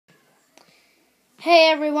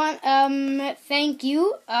Hey everyone, thank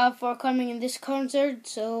you for coming in this concert,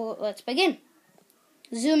 so let's begin.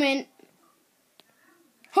 Zoom in.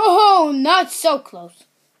 Ho ho, not so close.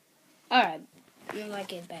 Alright, you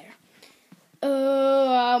like it better.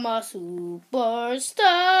 Oh, I'm a superstar.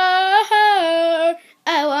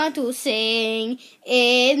 I want to sing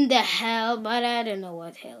in the hell, but I don't know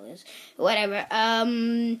what hell is. Whatever,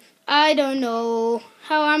 I don't know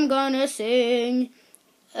how I'm gonna sing.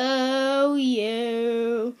 Oh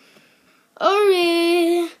yeah.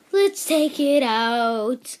 Alright, let's take it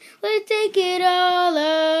out. Let's take it all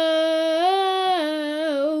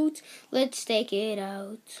out. Let's take it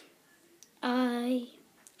out. I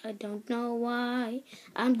don't know why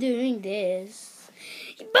I'm doing this,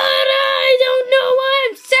 but I don't know why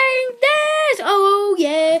I'm saying this. Oh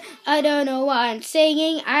yeah, I don't know why I'm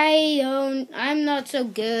singing. I'm not so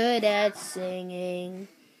good at singing.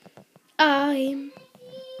 I'm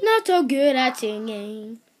not so good at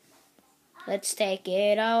singing. Let's take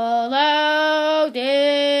it all out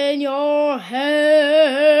in your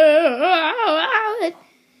head.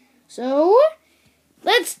 So,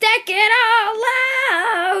 let's take it all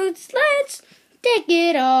out. Let's take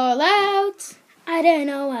it all out. I don't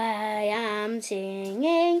know why I'm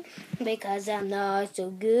singing, because I'm not so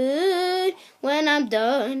good. When I'm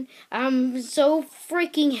done, I'm so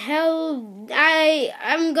freaking hell.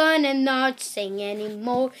 I'm gonna not sing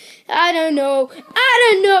anymore. I don't know.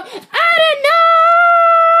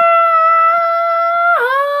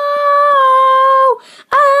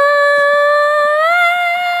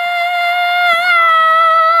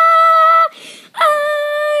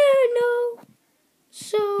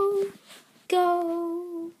 So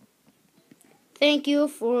go. Thank you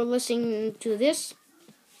for listening to this,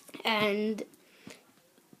 and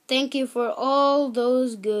thank you for all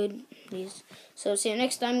those goodies. So see you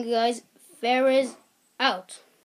next time, guys. Fair is out.